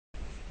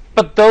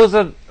But those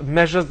are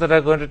measures that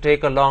are going to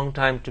take a long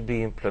time to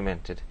be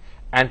implemented.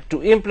 And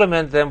to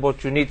implement them,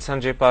 what you need,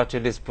 Sanjay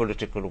Patil, is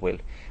political will.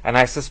 And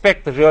I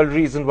suspect the real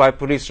reason why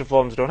police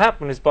reforms don't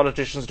happen is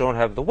politicians don't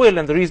have the will.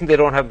 And the reason they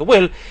don't have the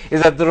will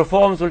is that the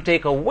reforms will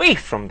take away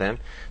from them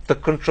the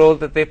control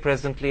that they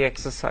presently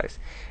exercise.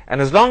 And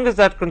as long as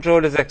that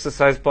control is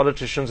exercised,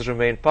 politicians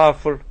remain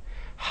powerful.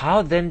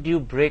 How then do you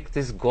break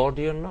this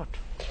Gordian knot?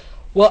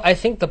 Well, I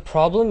think the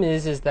problem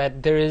is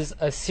that there is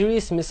a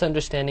serious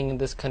misunderstanding in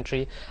this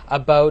country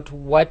about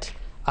what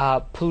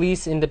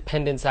police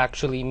independence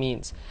actually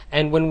means.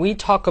 And when we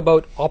talk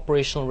about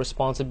operational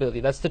responsibility,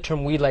 that's the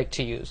term we like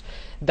to use,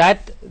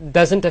 that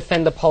doesn't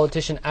offend the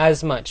politician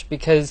as much,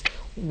 because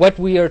what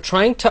we are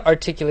trying to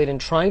articulate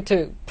and trying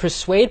to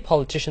persuade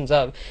politicians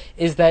of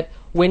is that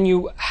when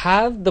you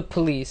have the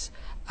police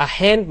a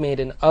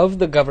handmaiden of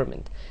the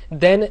government,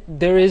 then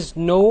there is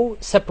no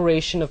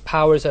separation of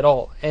powers at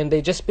all, and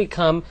they just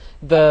become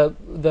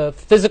the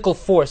physical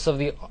force of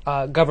the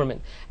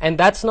government, and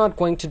that's not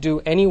going to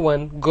do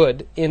anyone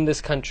good in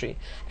this country.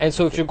 And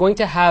so if you're going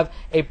to have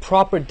a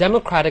proper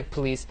democratic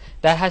police,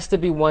 that has to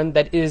be one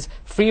that is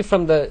free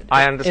from the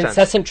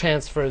incessant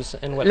transfers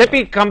and whatnot. Let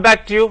me come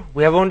back to you.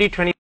 We have only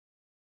 20